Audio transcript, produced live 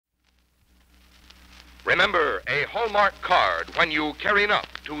Remember, a Hallmark card when you carry enough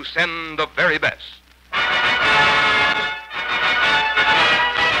to send the very best.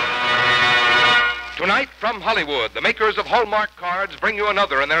 Tonight, from Hollywood, the makers of Hallmark cards bring you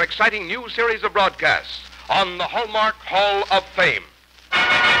another in their exciting new series of broadcasts on the Hallmark Hall of Fame.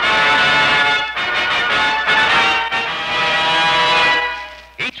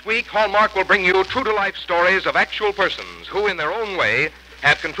 Each week, Hallmark will bring you true-to-life stories of actual persons who, in their own way,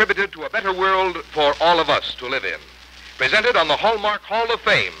 have contributed to a better world for all of us to live in. Presented on the Hallmark Hall of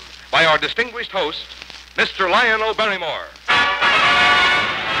Fame by our distinguished host, Mr. Lionel Barrymore.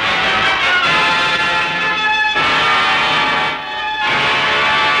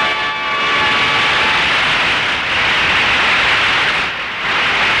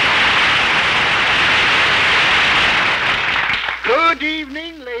 Good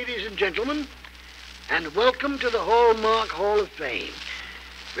evening, ladies and gentlemen, and welcome to the Hallmark Hall of Fame,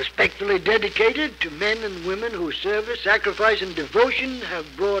 respectfully dedicated to men and women whose service, sacrifice, and devotion have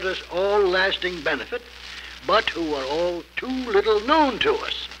brought us all lasting benefit, but who are all too little known to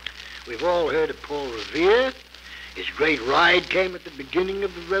us. We've all heard of Paul Revere. His great ride came at the beginning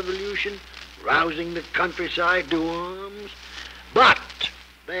of the Revolution, rousing the countryside to arms. But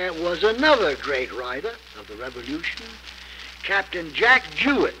there was another great rider of the Revolution, Captain Jack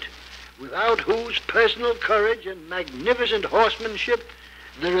Jouett, without whose personal courage and magnificent horsemanship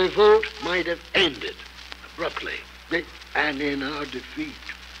the revolt might have ended abruptly and in our defeat.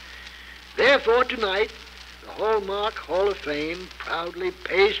 Therefore, tonight, the Hallmark Hall of Fame proudly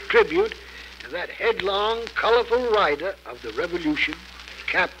pays tribute to that headlong, colorful rider of the Revolution,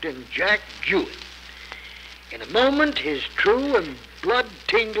 Captain Jack Jouett. In a moment, his true and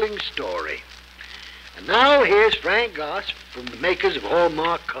blood-tingling story. And now, here's Frank Goss from the makers of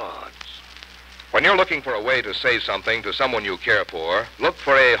Hallmark cards. When you're looking for a way to say something to someone you care for, look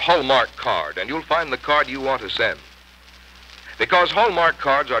for a Hallmark card, and you'll find the card you want to send. Because Hallmark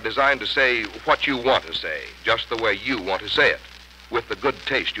cards are designed to say what you want to say, just the way you want to say it, with the good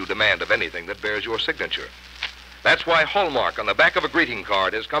taste you demand of anything that bears your signature. That's why Hallmark on the back of a greeting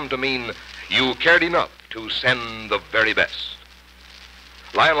card has come to mean you cared enough to send the very best.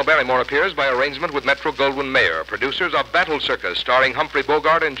 Lionel Barrymore appears by arrangement with Metro-Goldwyn-Mayer, producers of Battle Circus, starring Humphrey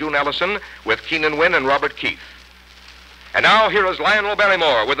Bogart and June Ellison, with Keenan Wynn and Robert Keith. And now, here is Lionel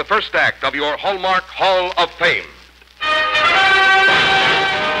Barrymore with the first act of your Hallmark Hall of Fame.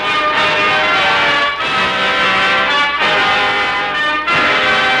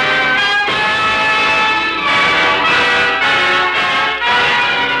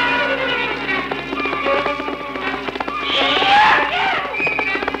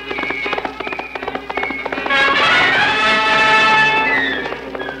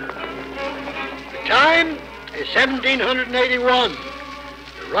 Time is 1781.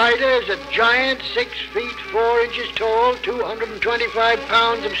 The rider is a giant 6 feet 4 inches tall, 225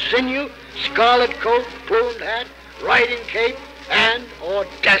 pounds of sinew, scarlet coat, plumed hat, riding cape, and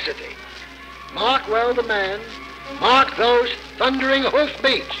audacity. Mark well the man. Mark those thundering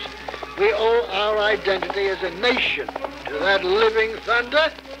hoofbeats. We owe our identity as a nation to that living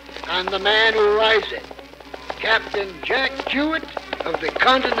thunder and the man who rides it, Captain Jack Jouett of the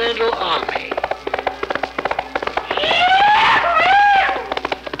Continental Army.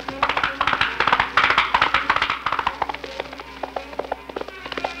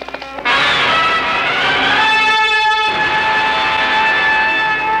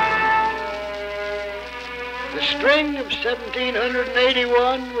 The spring of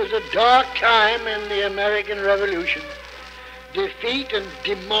 1781 was a dark time in the American Revolution. Defeat and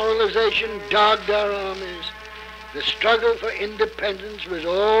demoralization dogged our armies. The struggle for independence was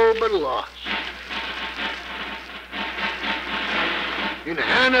all but lost. In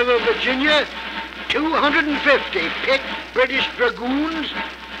Hanover, Virginia, 250 picked British dragoons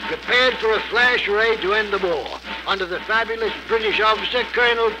prepared for a flash raid to end the war under the fabulous British officer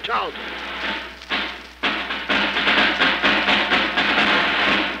Colonel Tarleton.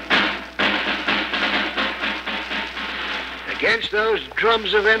 Against those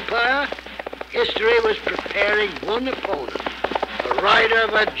drums of empire, history was preparing one opponent, the rider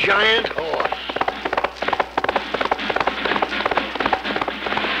of a giant horse.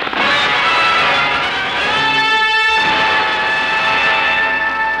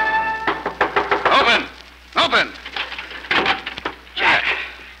 Open! Jack,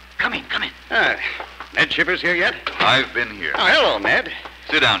 come in. Ned Shipper's here yet? I've been here. Oh, hello, Ned.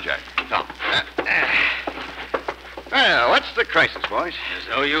 Sit down, Jack. Tom. Well, what's the crisis, boys? As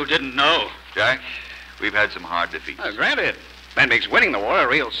though you didn't know. Jack, we've had some hard defeats. Granted. That makes winning the war a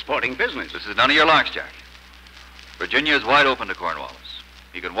real sporting business. This is none of your larks, Jack. Virginia is wide open to Cornwallis.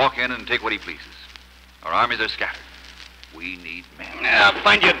 He can walk in and take what he pleases. Our armies are scattered. We need men. Now,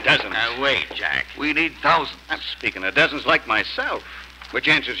 find your dozens. Now, wait, Jack. We need thousands. I'm speaking of dozens like myself, which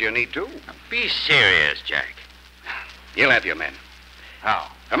answers your need, too. Now, be serious, Jack. You'll have your men. How?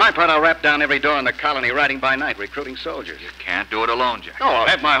 For my part, I'll rap down every door in the colony riding by night, recruiting soldiers. You can't do it alone, Jack. Oh, I'll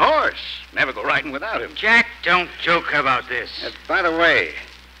have my horse. Never go riding without him. Jack, don't joke about this. By the way,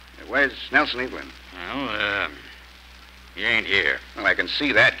 where's Nelson Evelyn? Well, he ain't here. Well, I can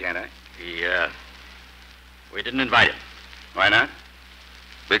see that, can't I? We didn't invite him. Why not?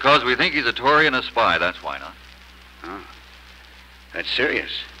 Because we think he's a Tory and a spy, that's why not. Oh, that's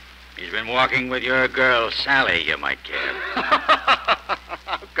serious. He's been walking with your girl, Sally, you might care.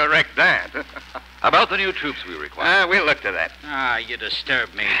 I'll correct that. How about the new troops we require? We'll look to that. Ah, you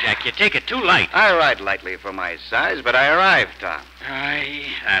disturb me, Jack. You take it too light. I ride lightly for my size, but I arrived, Tom. Aye,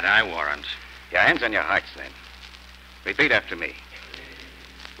 that I warrant. Your hands on your hearts, then. Repeat after me.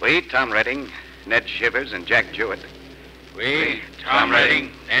 We, Tom Redding, Ned Shivers, and Jack Jouett. We, Tom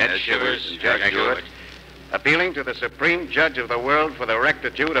Redding, Ned Shivers, and Jack Jouett, appealing to the Supreme Judge of the world for the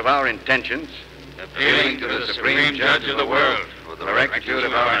rectitude of our intentions. appealing to the Supreme Judge of the world For the rectitude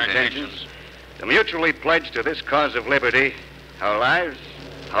of our intentions. To mutually pledge to this cause of liberty our lives,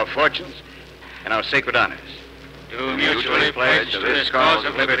 our fortunes, and our sacred honors. To mutually pledge to this cause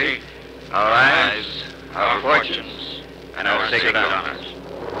of liberty Our lives, our fortunes, and our sacred honors.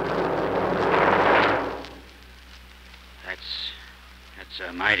 That's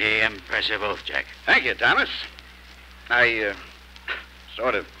a mighty impressive oath, Jack. Thank you, Thomas. I,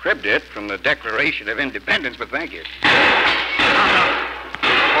 sort of cribbed it from the Declaration of Independence, but thank you.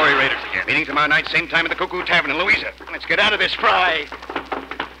 Tory raiders again. Meeting tomorrow night, same time at the Cuckoo Tavern in Louisa. Let's get out of this fry.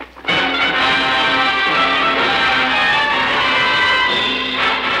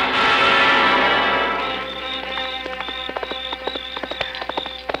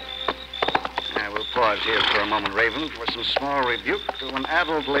 I will pause here for a moment, Raven, for some small rebuke to an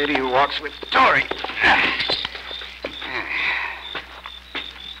adult lady who walks with Tory.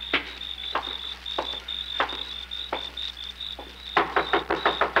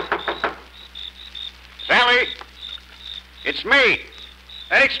 Sally, it's me,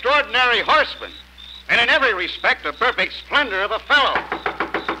 that extraordinary horseman, and in every respect a perfect splendor of a fellow.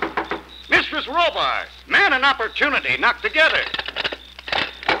 Mistress Robards, man and opportunity knocked together.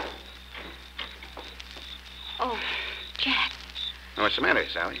 Oh, Jack, What's the matter,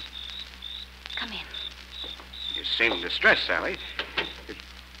 Sally? come in. You seem distressed, Sally. Is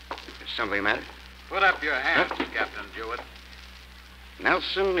something the matter? Put up your hands, Captain Jouett.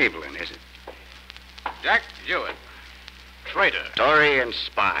 Nelson Evelyn, is it? Jack Jouett, traitor. Tory and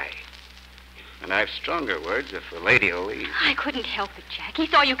spy. And I've stronger words if the lady will leave. I couldn't help it, Jack. He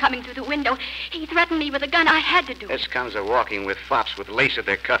saw you coming through the window. He threatened me with a gun. I had to do it. This comes of walking with fops with lace at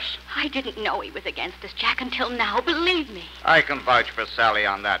their cuffs. I didn't know he was against us, Jack, until now. Believe me. I can vouch for Sally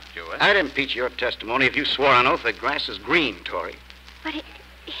on that, Jouett. I'd impeach your testimony if you swore on oath the grass is green, Tory. But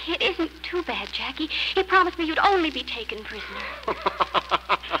it isn't too bad, Jackie. He promised me you'd only be taken prisoner.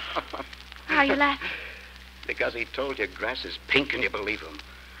 Why are you laughing? Because he told you grass is pink and you believe him.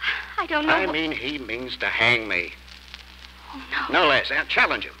 I don't know. I mean, he means to hang me. Oh, no. No less. Now,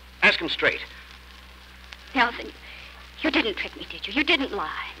 challenge him. Ask him straight. Nelson, you didn't trick me, did you? You didn't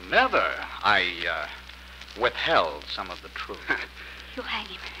lie. Never. I withheld some of the truth. You'll hang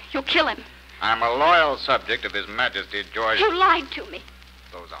him. You'll kill him. I'm a loyal subject of His Majesty George. You lied to me.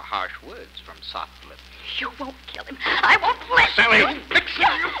 Those are harsh words from soft lips. You won't kill him. I won't let Sally, you. fix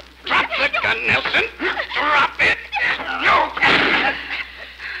it. Drop the gun, Nelson. Drop it. No.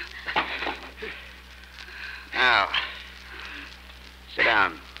 Now, sit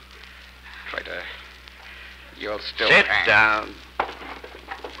down. Traitor, you'll still Sit hang. down.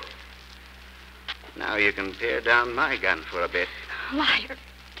 Now you can peer down my gun for a bit. Liar.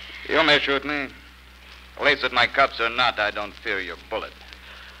 You may shoot me. Lace at my cuffs or not, I don't fear your bullet.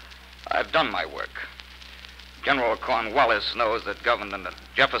 I've done my work. General Cornwallis knows that Governor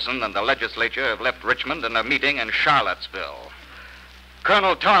Jefferson and the legislature have left Richmond in a meeting in Charlottesville.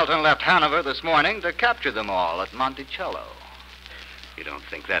 Colonel Tarleton left Hanover this morning to capture them all at Monticello. You don't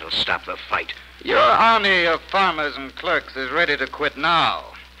think that'll stop the fight? Your army of farmers and clerks is ready to quit now.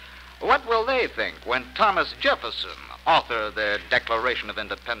 What will they think when Thomas Jefferson, author of their Declaration of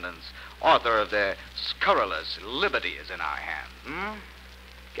Independence, author of their scurrilous liberty, is in our hands?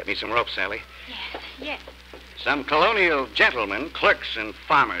 Get me some rope, Sally. Yes. Some colonial gentlemen, clerks and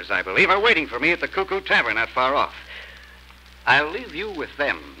farmers, I believe, are waiting for me at the Cuckoo Tavern not far off. I'll leave you with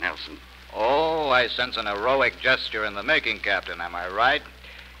them, Nelson. Oh, I sense an heroic gesture in the making, Captain. Am I right?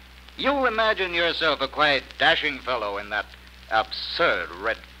 You imagine yourself a quite dashing fellow in that absurd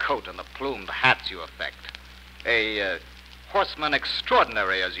red coat and the plumed hats you affect. A horseman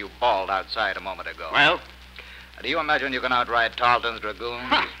extraordinary, as you bawled outside a moment ago. Well? Do you imagine you can outride Tarleton's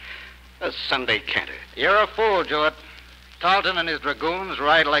dragoons? A Sunday canter. You're a fool, Jouett. Tarleton and his dragoons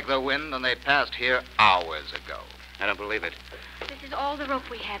ride like the wind, and they passed here hours ago. I don't believe it. This is all the rope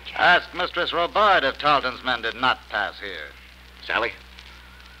we have, Jack. Ask Mistress Robard if Tarleton's men did not pass here. Sally?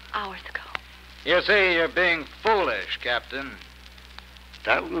 Hours ago. You see, you're being foolish, Captain.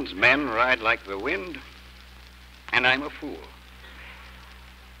 Tarleton's men ride like the wind, and I'm a fool.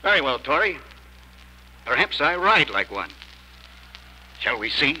 Very well, Tory. Perhaps I ride like one. Shall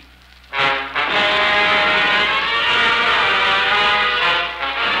we see?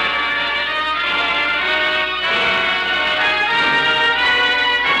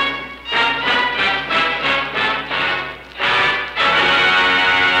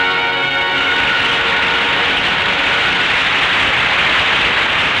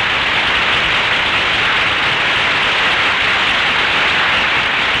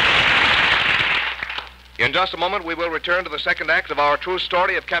 In just a moment, we will return to the second act of our true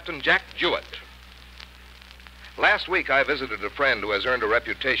story of Captain Jack Jouett. Last week, I visited a friend who has earned a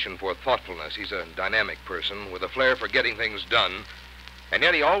reputation for thoughtfulness. He's a dynamic person with a flair for getting things done, and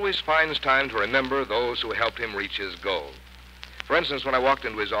yet he always finds time to remember those who helped him reach his goal. For instance, when I walked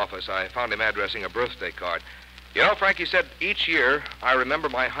into his office, I found him addressing a birthday card. You know, Frank, he said, each year, I remember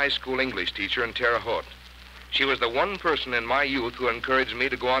my high school English teacher in Terre Haute. She was the one person in my youth who encouraged me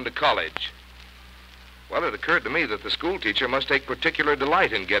to go on to college. Well, it occurred to me that the school teacher must take particular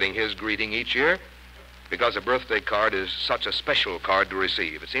delight in getting his greeting each year, because a birthday card is such a special card to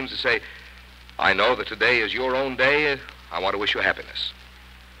receive. It seems to say, I know that today is your own day. I want to wish you happiness.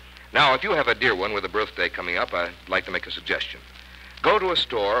 Now, if you have a dear one with a birthday coming up, I'd like to make a suggestion. Go to a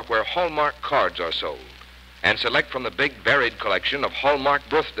store where Hallmark cards are sold and select from the big, varied collection of Hallmark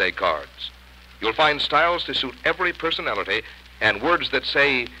birthday cards. You'll find styles to suit every personality and words that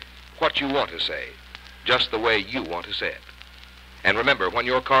say what you want to say, just the way you want to say it. And remember, when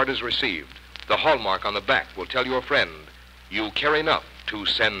your card is received, the hallmark on the back will tell your friend you care enough to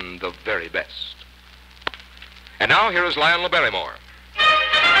send the very best. And now, here is Lionel Barrymore.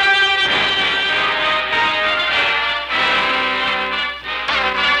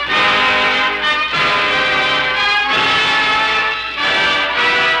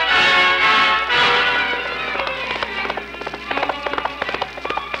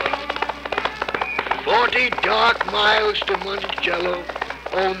 40 dark miles to Monticello,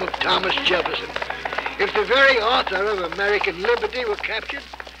 home of Thomas Jefferson. If the very author of American liberty were captured,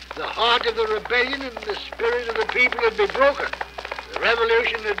 the heart of the rebellion and the spirit of the people would be broken. The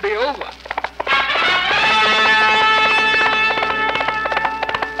revolution would be over.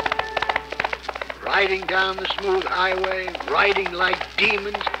 Riding down the smooth highway, riding like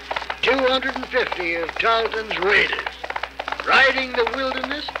demons, 250 of Tarleton's raiders. Riding the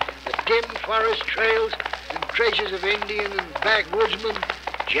wilderness, the dim forest trails and traces of Indian and backwoodsman,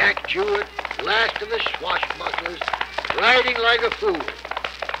 Jack Jouett, last of the swashbucklers, riding like a fool,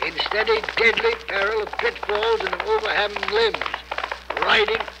 in steady, deadly peril of pitfalls and of overhanging limbs,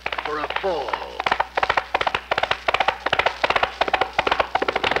 riding for a fall.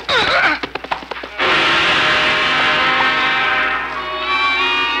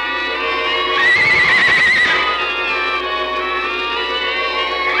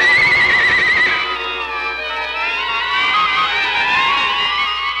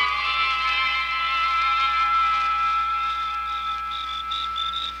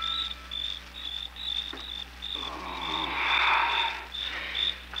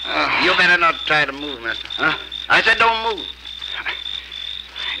 You better not try to move, mister. Huh? I said don't move.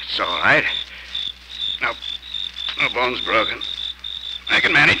 It's all right. No bone's broken. I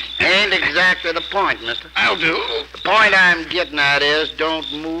can manage. Ain't exactly the point, mister. I'll do. The point I'm getting at is don't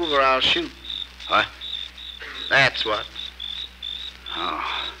move or I'll shoot. What? That's what.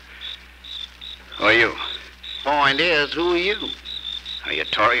 Oh. Who are you? Point is, who are you? Are you a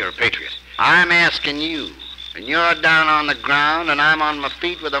Tory or a patriot? I'm asking you. And you're down on the ground, and I'm on my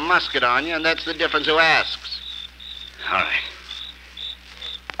feet with a musket on you, and that's the difference who asks. All right.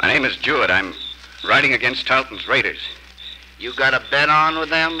 My name is Jouett. I'm riding against Tarleton's raiders. You got a bet on with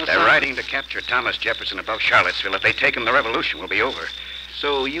them, or They're something? riding to capture Thomas Jefferson above Charlottesville. If they take him, the revolution will be over.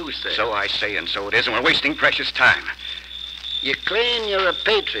 So you say. So I say, and so it is, and we're wasting precious time. You claim you're a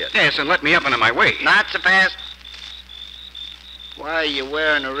patriot. Yes, and let me up and on my way. Not so fast. Why are you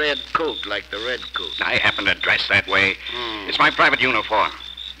wearing a red coat like the red coat? I happen to dress that way. It's my private uniform.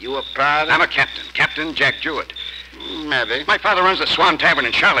 You a private? I'm a captain. Captain Jack Jouett. Maybe. My father runs the Swan Tavern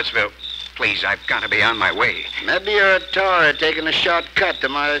in Charlottesville. Please, I've got to be on my way. Maybe you're a Tory taking a shortcut to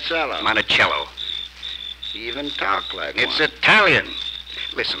Monticello. Monticello. You even talk like It's one. Italian.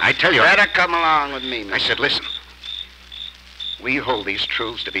 Listen, I tell you... Better come along with me, I mister. said, listen. We hold these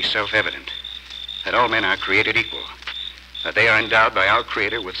truths to be self-evident. That all men are created equal. That they are endowed by our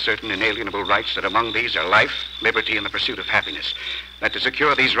Creator with certain inalienable rights, that among these are life, liberty, and the pursuit of happiness. That to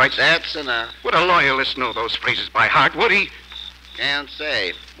secure these rights... That's enough. Would a loyalist know those phrases by heart, would he? Can't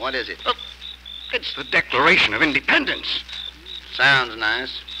say. What is it? It's the Declaration of Independence. Sounds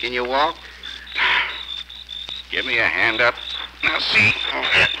nice. Can you walk? Give me a hand up. Now, see.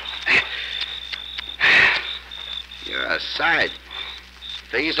 You're a sight.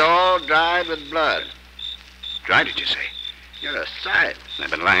 Face all dried with blood. Dry, did you say? You're a sight.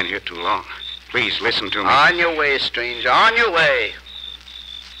 I've been lying here too long. Please listen to me. On your way, stranger. On your way.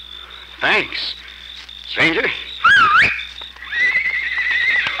 Thanks. Stranger.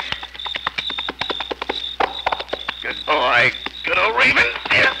 Good boy. Good old Raven.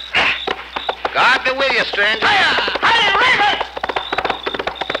 God be with you, stranger. Hi, Raven!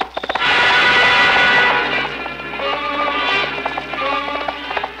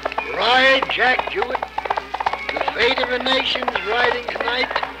 Ride, Jack Jouett. The fate of a nation's riding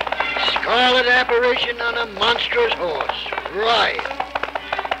tonight. Scarlet apparition on a monstrous horse. Ride.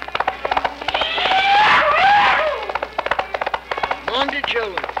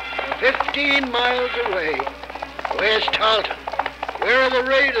 Monticello, 15 miles away. Where's Tarleton? Where are the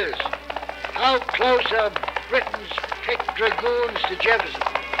raiders? How close are Britain's picked dragoons to Jefferson?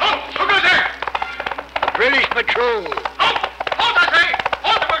 Halt! Who goes there? A British patrol. Halt! Halt, I say!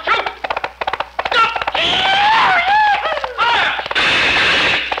 Halt or shoot! Stop! Fire!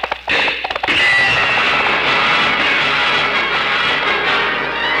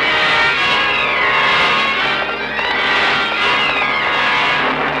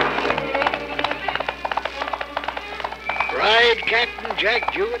 Ride, Captain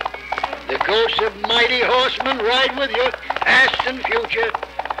Jack Jouett. The ghosts of mighty horsemen ride with you, past and future.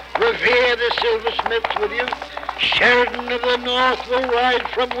 Revere the silversmiths with you. Sheridan of the North will ride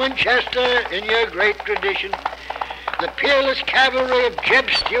from Winchester in your great tradition. The peerless cavalry of Jeb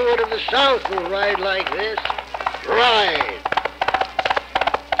Stuart of the South will ride like this. Ride.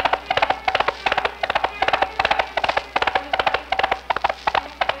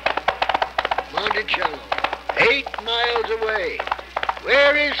 Monticello, 8 miles away.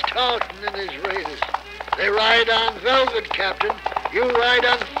 Where is Tarleton and his raiders? They ride on velvet, Captain. You ride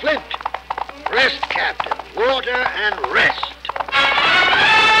on flint. Rest, Captain. Water and rest.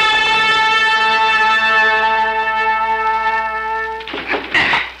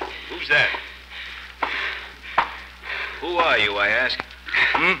 Who's that? Who are you, I ask?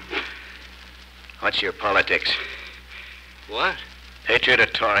 What's your politics? What? Patriot or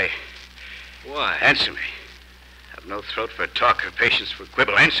Tory? Why? Answer me. I've no throat for talk or patience for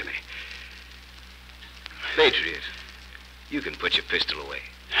quibble. Answer me. Patriot. You can put your pistol away.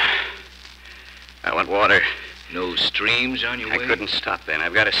 I want water. No streams on your way? I couldn't stop then.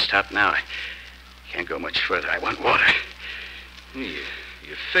 I've got to stop now. I can't go much further. I want water.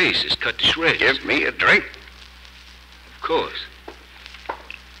 Your face is cut to shreds. Give me a drink. Of course.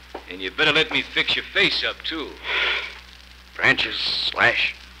 And you better let me fix your face up, too. Branches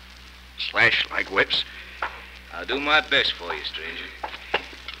slash. Slash like whips. I'll do my best for you, stranger.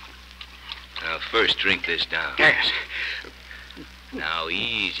 Now, first, drink this down. Yes. Now,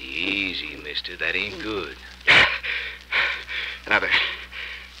 easy, mister. That ain't good. Another.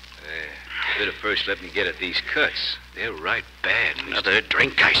 You better first let me get at these cuts. They're right bad, mister. Another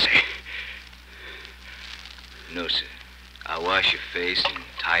drink, I say. No, sir. I'll wash your face and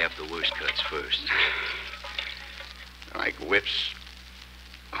tie up the worst cuts first. Like whips.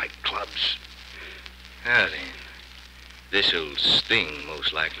 Like clubs. Now then. This'll sting,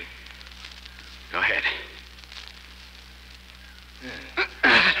 most likely. Go ahead.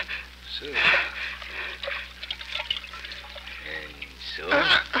 So. And so.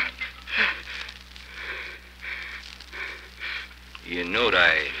 You note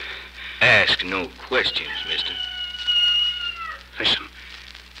I ask no questions, mister. Listen.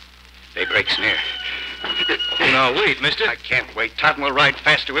 Daybreak's near. Now, wait, mister. I can't wait. Tarleton will ride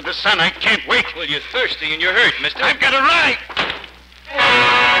faster with the sun. I can't wait. Well, you're thirsty and you're hurt, mister. I've got to ride.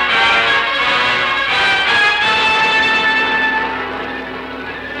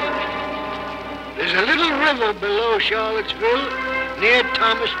 There's a little river below Charlottesville, near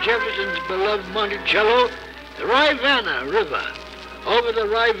Thomas Jefferson's beloved Monticello, the Rivanna River. Over the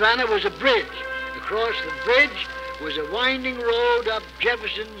Rivanna was a bridge. Across the bridge was a winding road up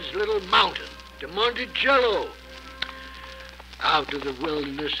Jefferson's little mountain to Monticello. Out of the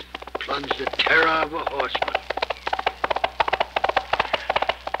wilderness plunged the terror of a horseman.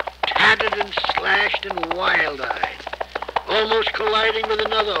 Tattered and slashed and wild-eyed, almost colliding with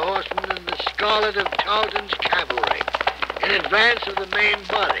another horseman in the scarlet of Tarleton's cavalry, in advance of the main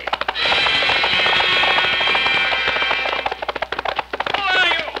body. Who are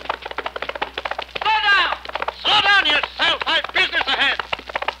you? Slow down! Slow down yourself! I've business ahead!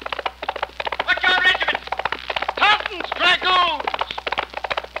 What's your regiment? Tarleton's Dragoons!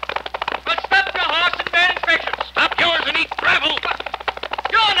 Well, stop your horse and bear inspection. Stop yours and eat gravel!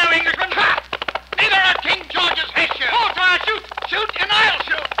 You're no Englishman! Ha! Neither are King George's Hessians! Oh, do I shoot? Shoot and I'll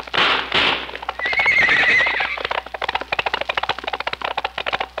shoot!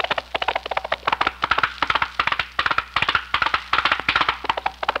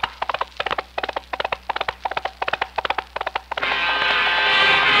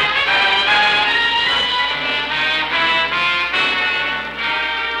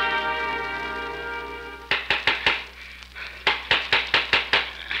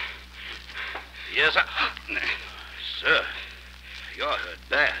 Yes, sir, you're hurt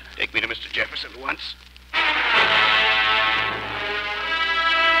bad. Take me to Mr. Jefferson at once.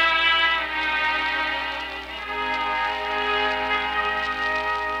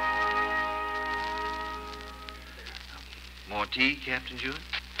 More tea, Captain Jouett?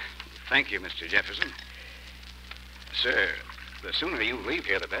 Thank you, Mr. Jefferson. Sir, the sooner you leave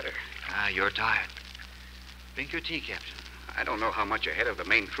here, the better. Ah, you're tired. Drink your tea, Captain. I don't know how much ahead of the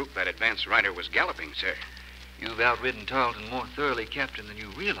main troop that advance rider was galloping, sir. You've outridden Tarleton more thoroughly, Captain, than you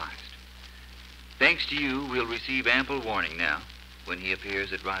realized. Thanks to you, we'll receive ample warning now when he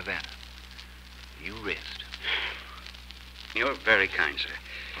appears at Rivanna. You rest. You're very kind, sir.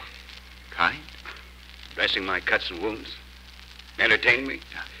 Kind? Dressing my cuts and wounds. Entertain me.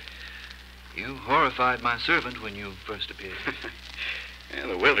 You horrified my servant when you first appeared. Yeah,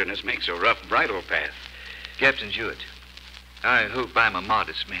 the wilderness makes a rough bridle path. Captain Jouett, I hope I'm a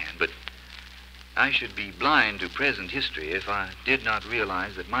modest man, but I should be blind to present history if I did not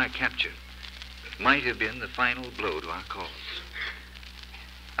realize that my capture might have been the final blow to our cause.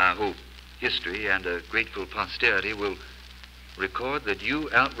 I hope history and a grateful posterity will record that you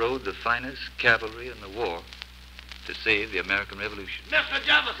outrode the finest cavalry in the war to save the American Revolution. Mr.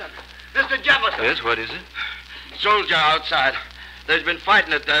 Jefferson! Mr. Jefferson! Yes, what is it? Soldier outside. There's been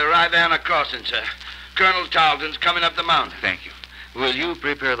fighting at the Rivanna crossing, sir. Colonel Tarleton's coming up the mountain. Thank you. Will you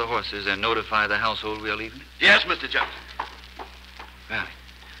prepare the horses and notify the household we are leaving? Yes, Mr. Jefferson. Well,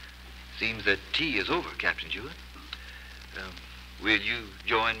 seems that tea is over, Captain Jouett. Will you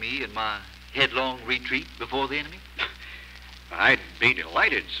join me in my headlong retreat before the enemy? I'd be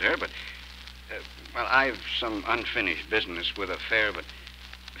delighted, sir, but, well, I've some unfinished business with a fair but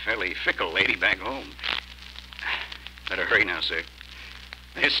fairly fickle lady back home. Better hurry now, sir.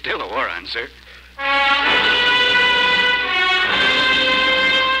 There's still a war on, sir.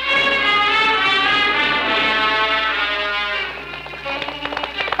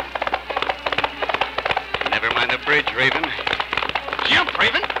 Never mind the bridge, Raven. Jump,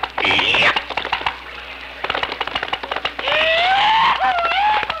 Raven! Yeah!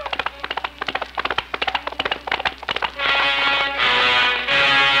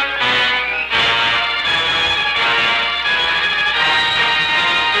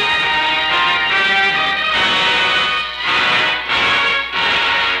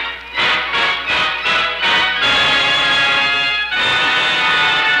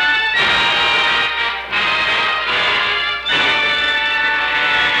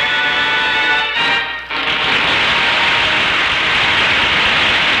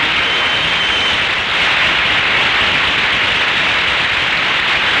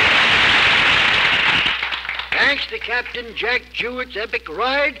 Thanks to Captain Jack Jouett's epic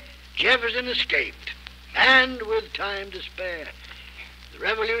ride, Jefferson escaped, and with time to spare. The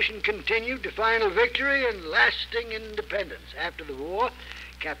revolution continued to final victory and lasting independence. After the war,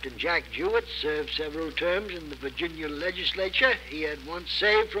 Captain Jack Jouett served several terms in the Virginia legislature he had once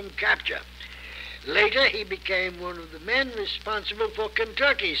saved from capture. Later, he became one of the men responsible for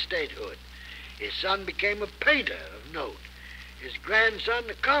Kentucky's statehood. His son became a painter of note. His grandson,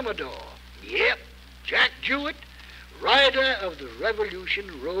 a Commodore. Yep, Jack Jouett, rider of the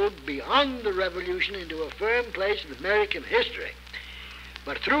Revolution, rode beyond the Revolution into a firm place in American history.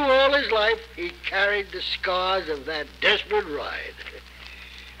 But through all his life, he carried the scars of that desperate ride.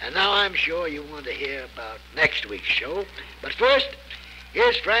 And now I'm sure you want to hear about next week's show. But first,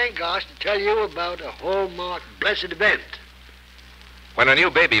 here's Frank Goss to tell you about a Hallmark blessed event. When a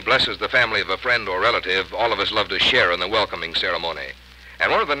new baby blesses the family of a friend or relative, all of us love to share in the welcoming ceremony.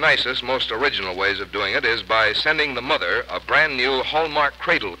 And one of the nicest, most original ways of doing it is by sending the mother a brand new Hallmark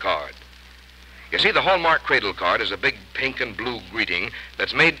cradle card. You see, the Hallmark cradle card is a big pink and blue greeting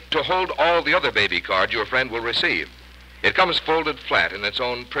that's made to hold all the other baby cards your friend will receive. It comes folded flat in its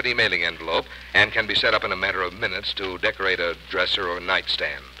own pretty mailing envelope and can be set up in a matter of minutes to decorate a dresser or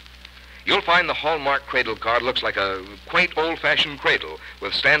nightstand. You'll find the Hallmark cradle card looks like a quaint old-fashioned cradle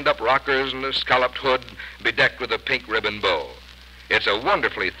with stand-up rockers and a scalloped hood bedecked with a pink ribbon bow. It's a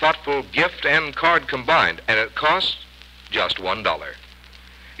wonderfully thoughtful gift and card combined, and it costs just $1.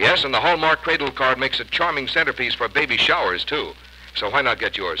 Yes, and the Hallmark cradle card makes a charming centerpiece for baby showers, too. So why not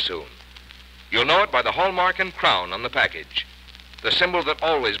get yours soon? You'll know it by the Hallmark and crown on the package, the symbol that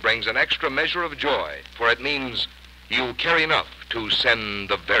always brings an extra measure of joy, for it means you care enough to send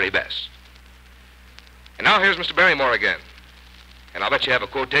the very best. And now here's Mr. Barrymore again. And I'll bet you have a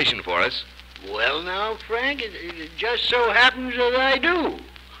quotation for us. Well, now, Frank, it just so happens that I do.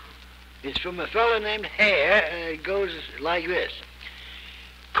 It's from a fellow named Hare, and it goes like this.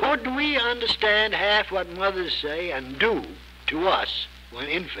 Could we understand half what mothers say and do to us when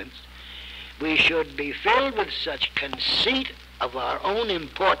infants, we should be filled with such conceit of our own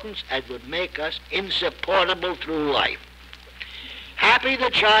importance as would make us insupportable through life. Happy the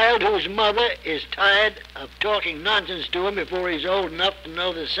child whose mother is tired of talking nonsense to him before he's old enough to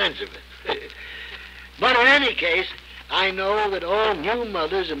know the sense of it. But in any case, I know that all new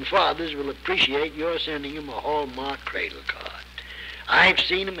mothers and fathers will appreciate your sending them a Hallmark cradle card. I've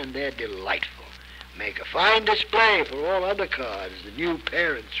seen them, and they're delightful. Make a fine display for all other cards the new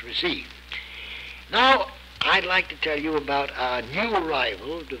parents receive. Now, I'd like to tell you about our new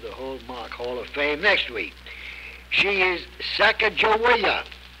arrival to the Hallmark Hall of Fame next week. She is Jouett,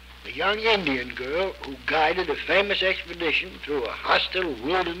 the young Indian girl who guided a famous expedition through a hostile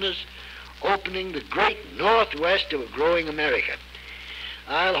wilderness, opening the great northwest of a growing America.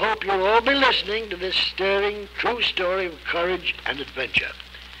 I'll hope you'll all be listening to this stirring, true story of courage and adventure.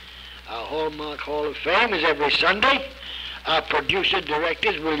 Our Hallmark Hall of Fame is every Sunday. Our producer-director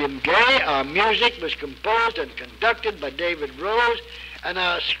is William Gay. Our music was composed and conducted by David Rose. And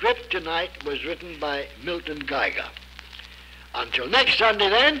our script tonight was written by Milton Geiger. Until next Sunday,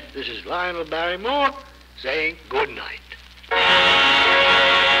 then, this is Lionel Barrymore saying good night.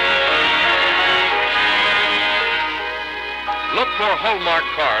 Look for Hallmark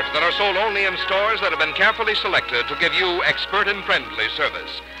cards that are sold only in stores that have been carefully selected to give you expert and friendly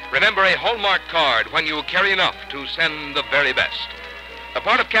service. Remember, a Hallmark card when you carry enough to send the very best. The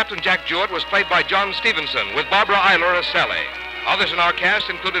part of Captain Jack Jouett was played by John Stevenson, with Barbara Eiler as Sally. Others in our cast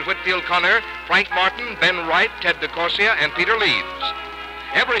included Whitfield Connor, Frank Martin, Ben Wright, Ted DeCorsia, and Peter Leeds.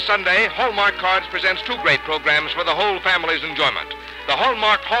 Every Sunday, Hallmark Cards presents two great programs for the whole family's enjoyment. The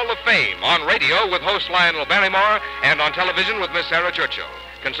Hallmark Hall of Fame on radio with host Lionel Barrymore and on television with Miss Sarah Churchill.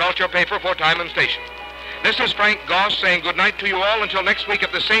 Consult your paper for time and station. This is Frank Goss saying goodnight to you all until next week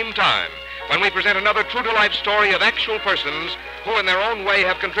at the same time, when we present another true-to-life story of actual persons who in their own way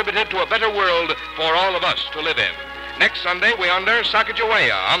have contributed to a better world for all of us to live in. Next Sunday, we honor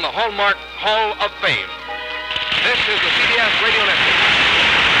Jouett on the Hallmark Hall of Fame. This is the CBS Radio Network.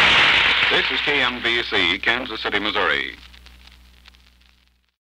 This is KMBC, Kansas City, Missouri.